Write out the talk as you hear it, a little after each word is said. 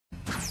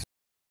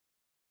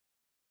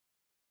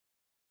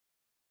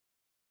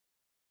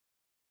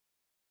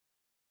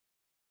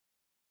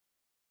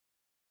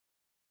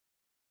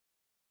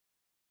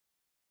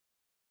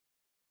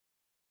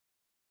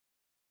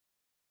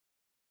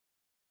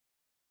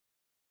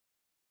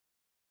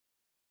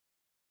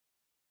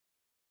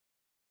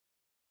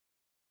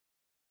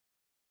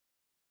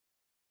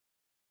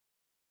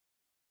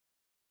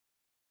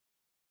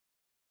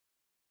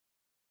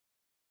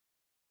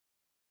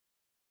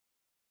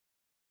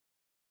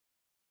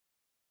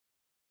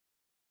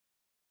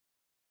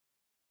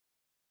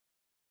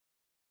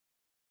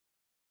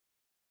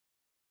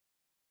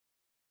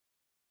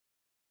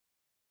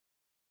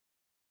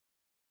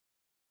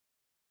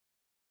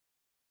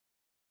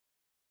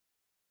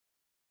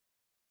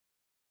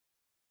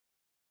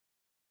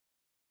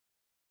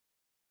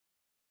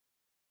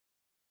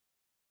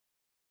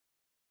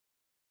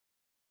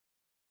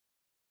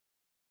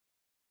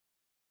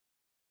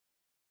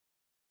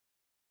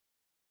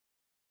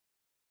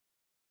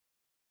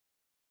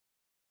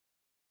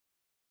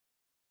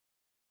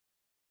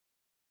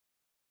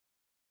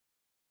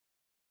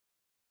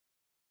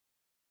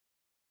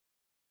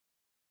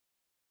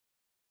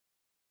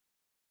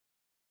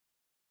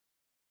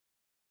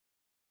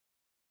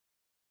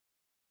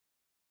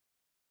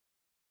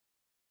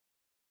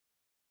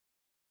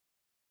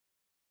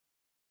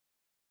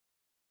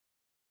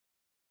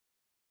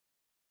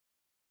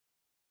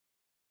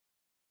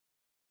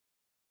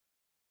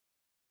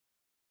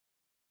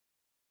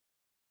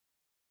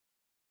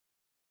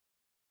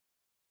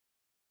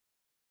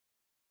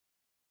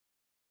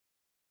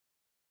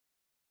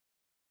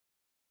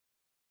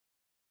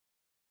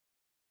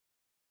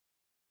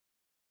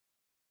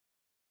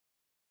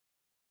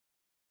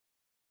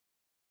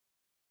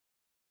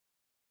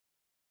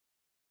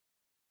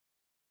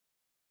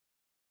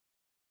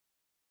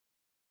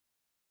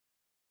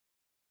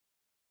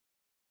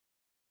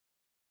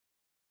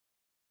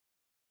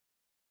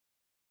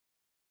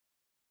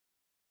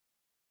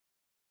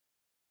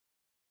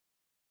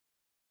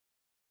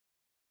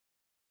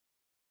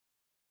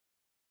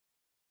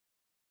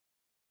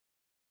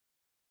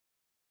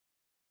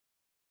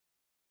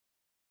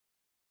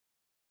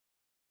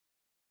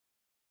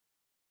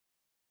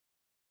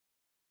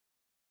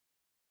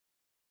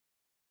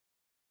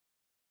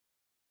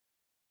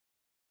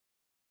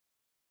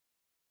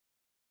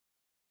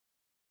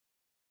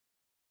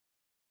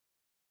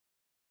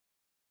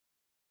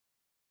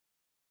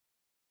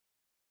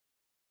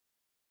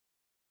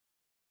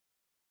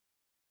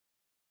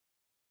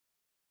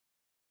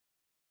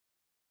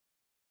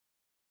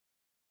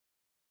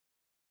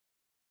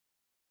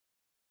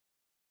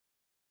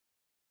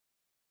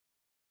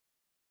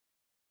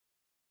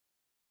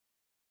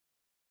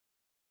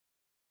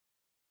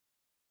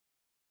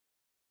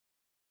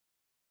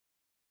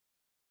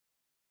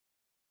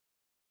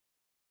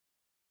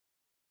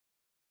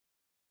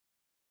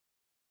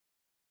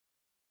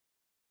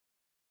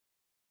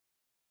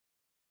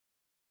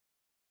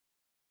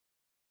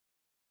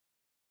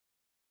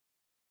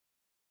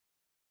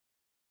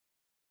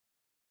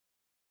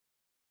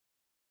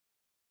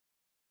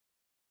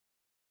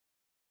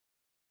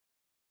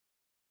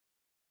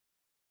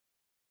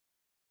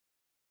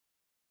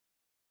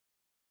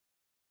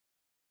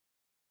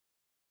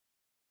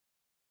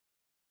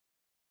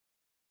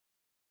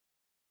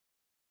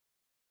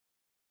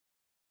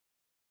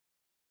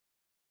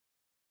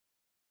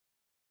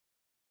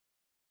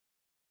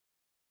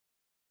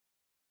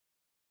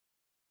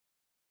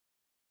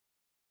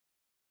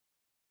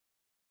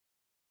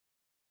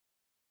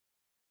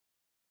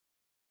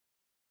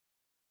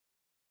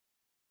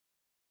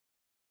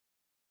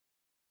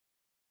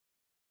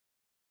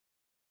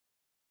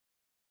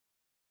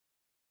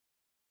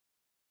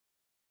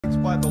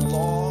by the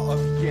law of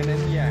yin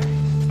and yang.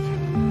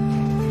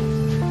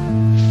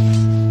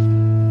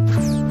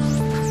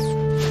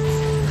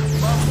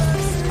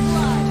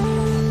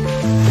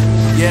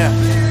 Yeah.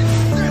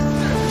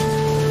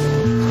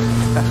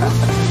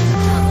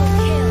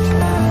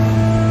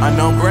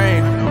 Unknown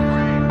Brain,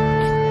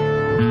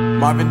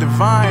 Marvin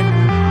Divine.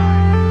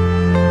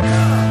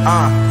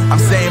 I'm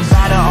saying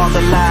bye to all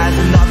the lies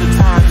and all the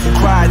times you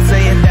cried,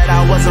 saying that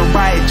I wasn't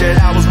right, yet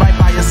I was right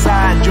by your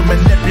side. You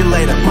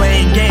manipulator,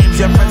 playing games,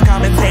 your friends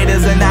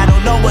commentators, and I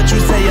don't know what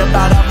you say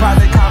about our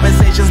private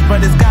conversations,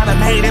 but it's got them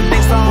hating.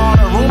 Thanks to all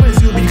the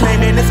rumors you be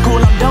claiming. It's cool,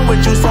 I'm done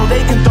with you, so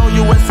they can throw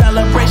you a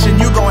celebration.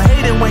 You gon'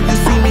 hate it when you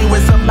see me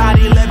with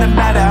somebody living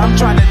better. I'm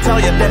trying to tell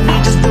you that me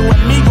just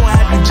doing me gon'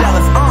 have you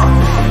jealous.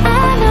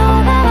 I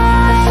know that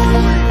I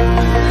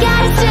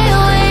gotta stay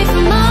away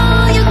from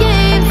all your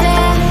games,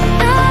 yeah.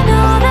 I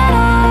know that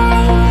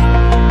I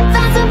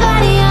found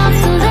somebody else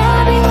to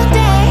love me one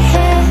day,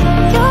 yeah.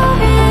 You'll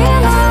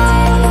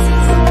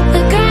realize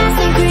the grass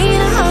ain't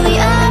greener on the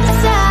other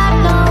side,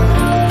 no.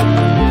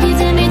 You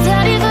did me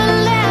dirty for the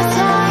last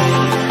time,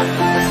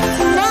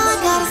 so now I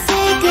gotta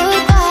say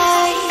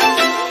goodbye.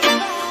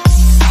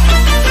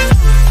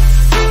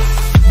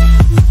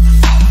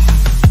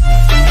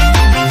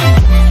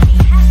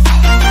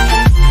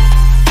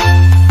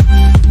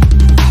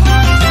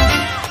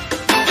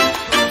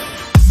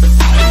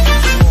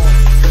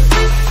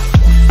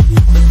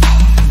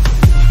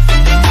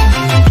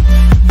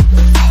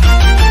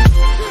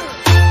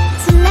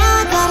 So now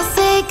I gotta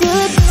say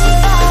goodbye.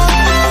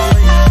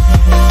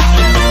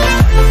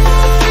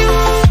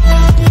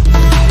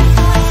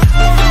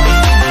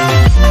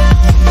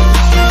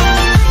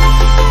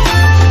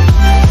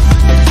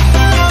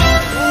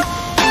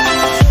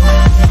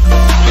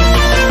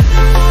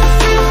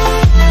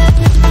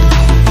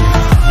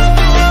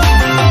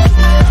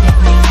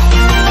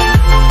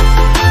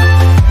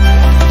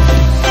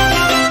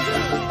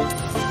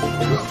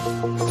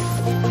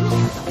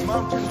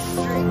 Mountains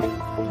shake,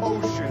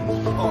 oceans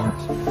part.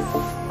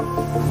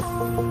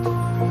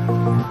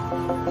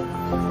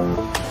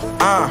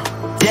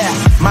 Yeah,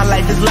 my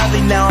life is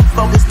lovely now, I'm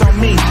focused on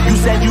me. You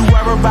said you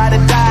were about to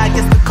die, I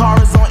guess the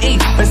car is on E.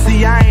 But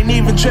see, I ain't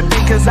even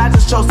tripping, cause I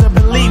just chose to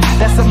believe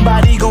that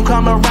somebody gon'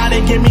 come around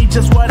and give me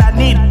just what I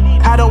need.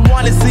 I don't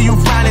wanna see you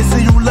frowning,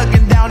 see you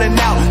looking down and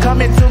out,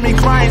 coming to me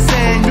crying,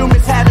 saying you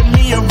miss having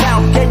me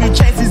around. Gave you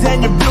chances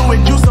and you blew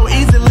it, you so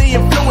easily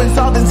influenced.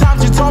 All the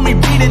times you told me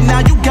beat it, now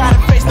you gotta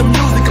face the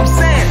music. I'm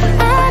saying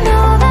I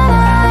know that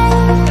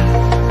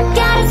I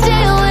gotta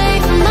stay away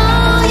from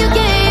all your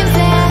games,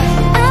 yeah.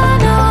 I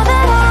know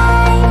that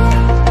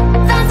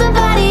I found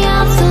somebody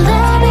else to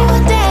love me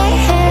one day,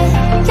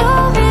 yeah.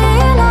 You'll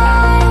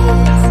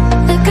realize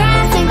the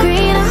grass ain't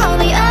greener on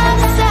the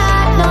other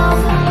side, no.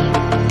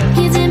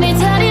 You did me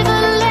dirty for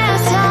the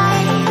last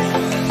time,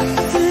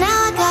 so now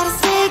I gotta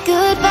say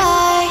goodbye.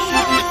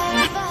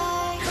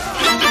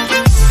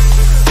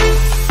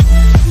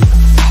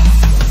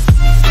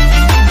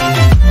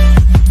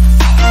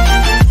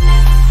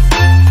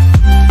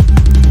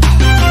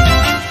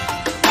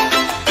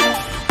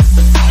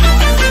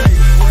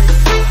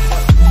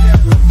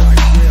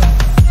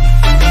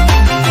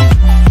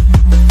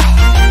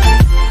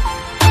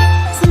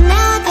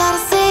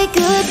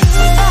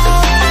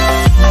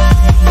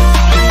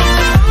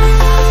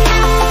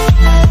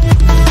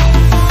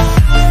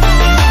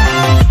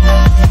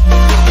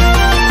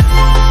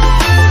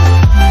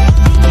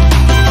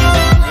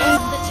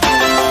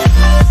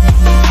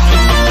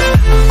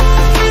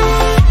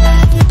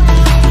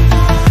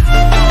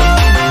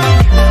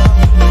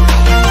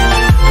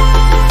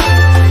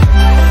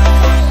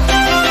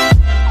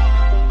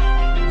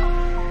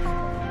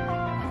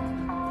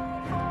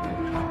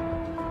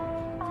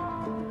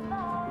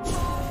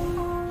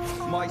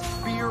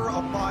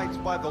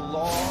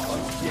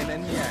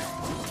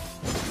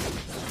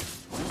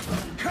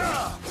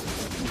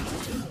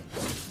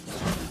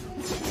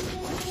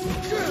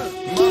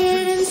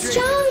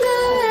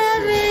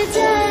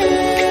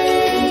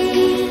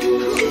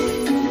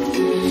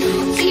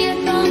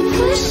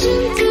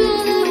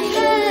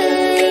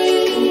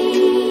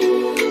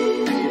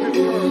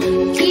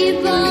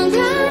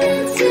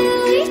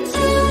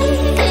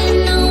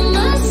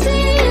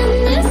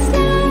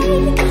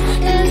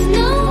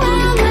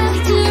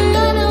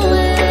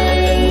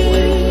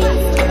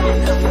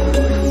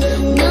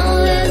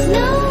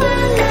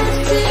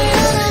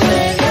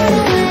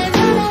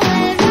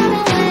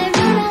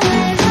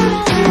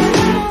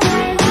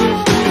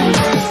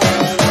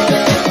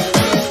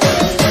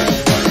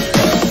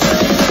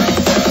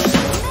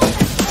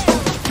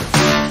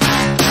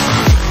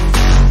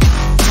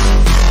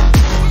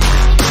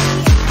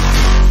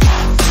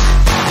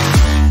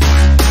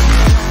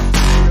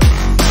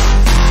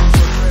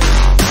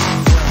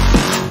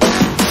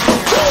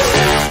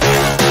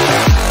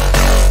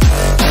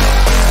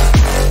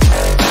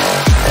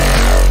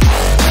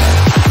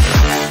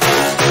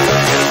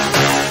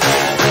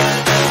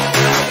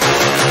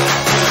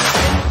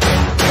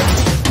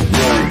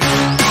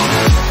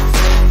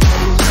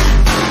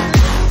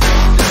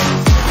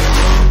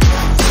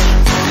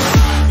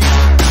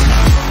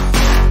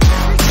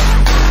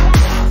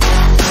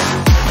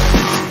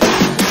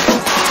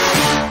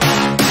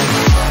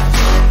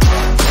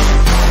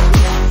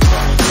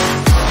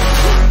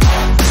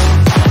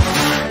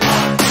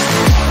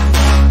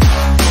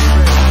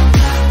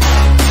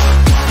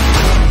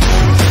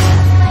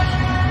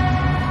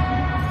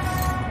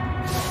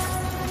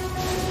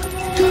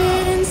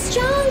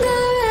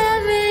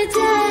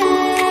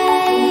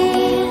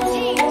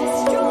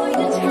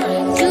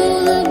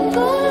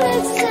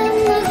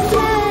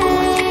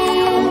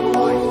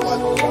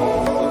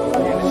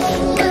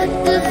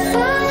 The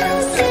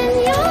fire's in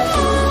your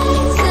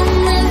eyes, and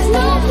there's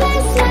no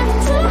place left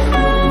to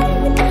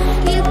hide.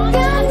 You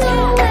got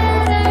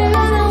nowhere to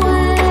run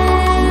away.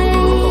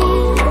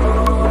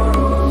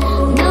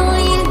 No,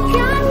 you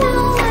got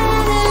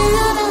nowhere to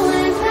run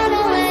away, run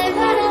away,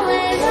 run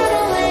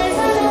away,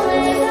 run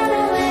away, run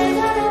away,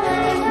 run away,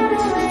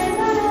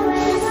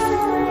 run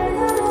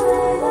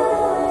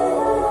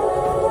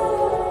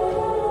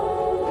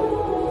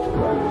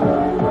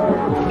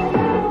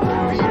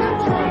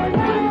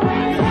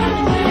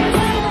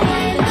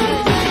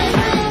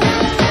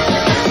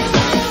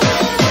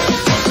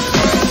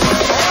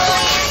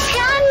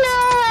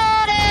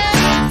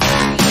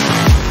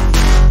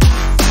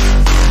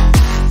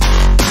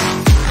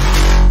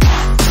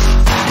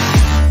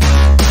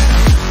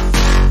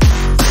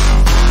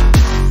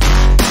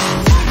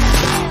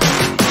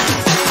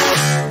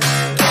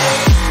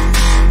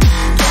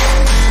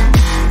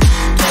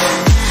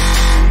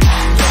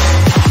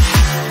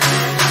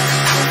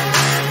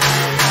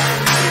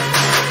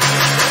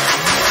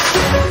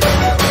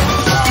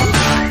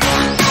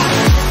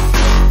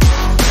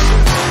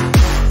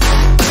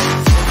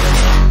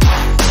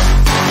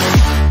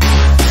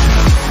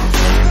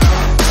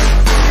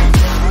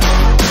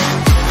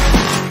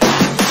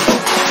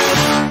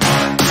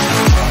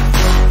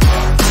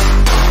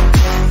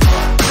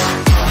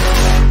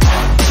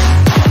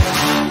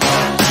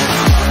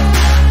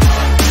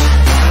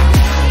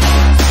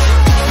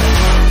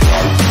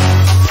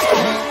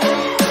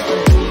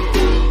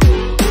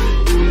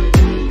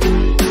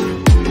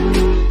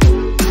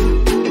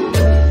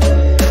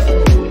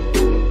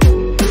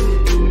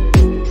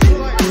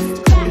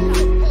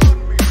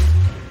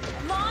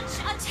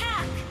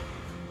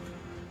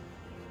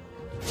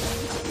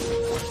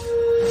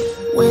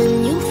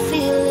When you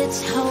feel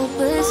it's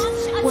hopeless,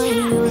 when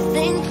you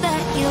think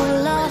that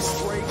you're lost,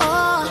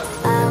 oh,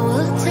 I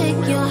will take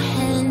your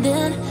hand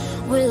and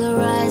we'll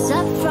rise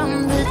up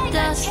from the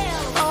dust.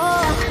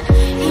 Oh,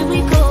 here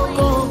we go,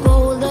 go, go,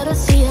 let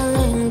us heal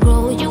and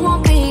grow. You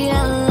won't be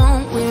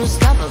alone, we're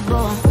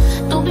unstoppable.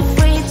 Don't be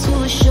afraid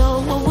to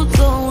show what we're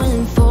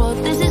going for.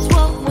 This is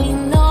what we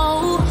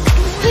know.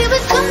 We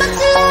will come back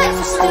to life,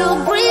 we're still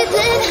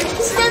breathing.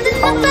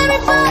 Standing up,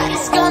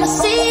 everybody's gonna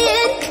see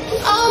it.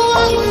 Oh,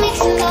 all you need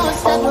to know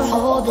is that we're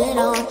holding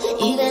on.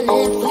 Even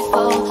if we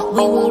fall,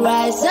 we will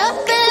rise up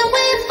and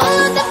we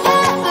follow the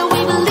path that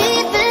we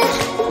believe in.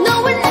 No,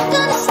 we're not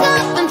gonna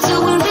stop until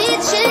we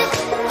reach it.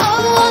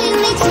 Oh, all you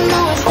need to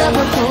know is that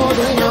we're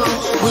holding on.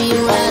 We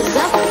rise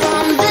up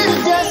from the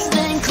dust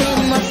and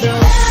clean my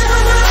throat.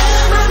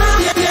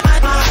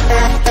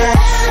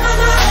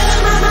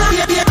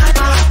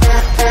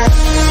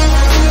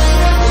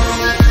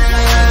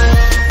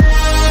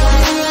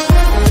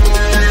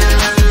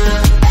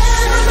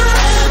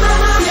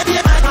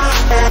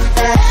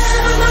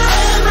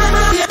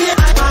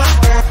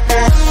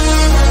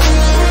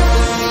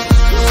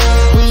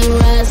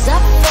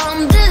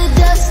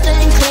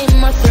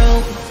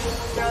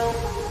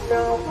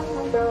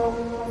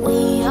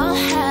 We all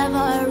have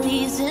our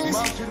reasons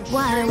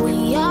why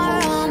we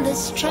are on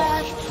this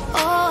track.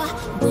 Oh,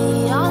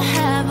 we all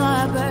have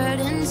our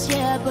burdens,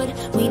 yeah, but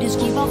we just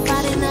keep on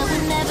fighting and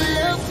we never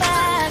look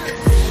back.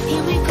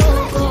 Here we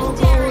go, go,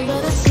 go,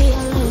 let us heal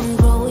and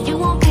grow. You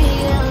won't be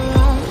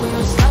alone, we're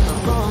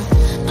unstoppable.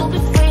 Don't be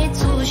afraid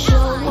to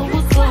show what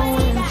we're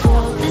going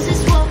for. This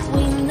is what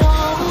we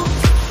know.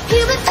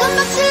 Here we come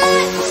back to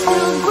life, we're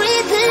still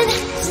breathing.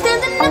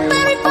 Standing up,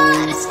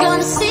 everybody's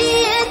gonna see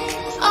it.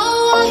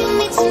 Oh, all you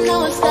need to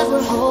know is that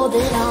we're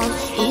holding on.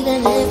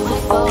 Even if we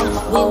fall,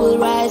 we will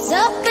rise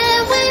up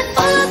and we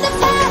follow the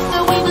path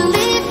that we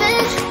believe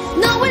in.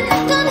 No, we're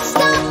not gonna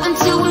stop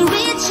until we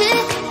reach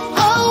it.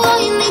 Oh, all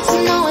you need to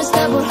know is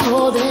that we're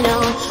holding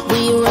on.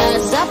 We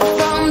rise up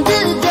from the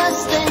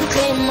dust and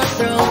clear my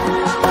throat.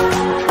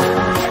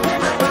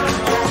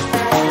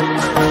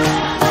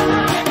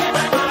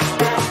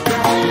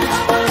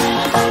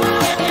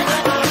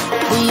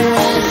 We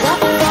rise up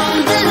from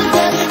the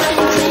dust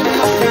and clear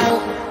my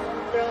throat.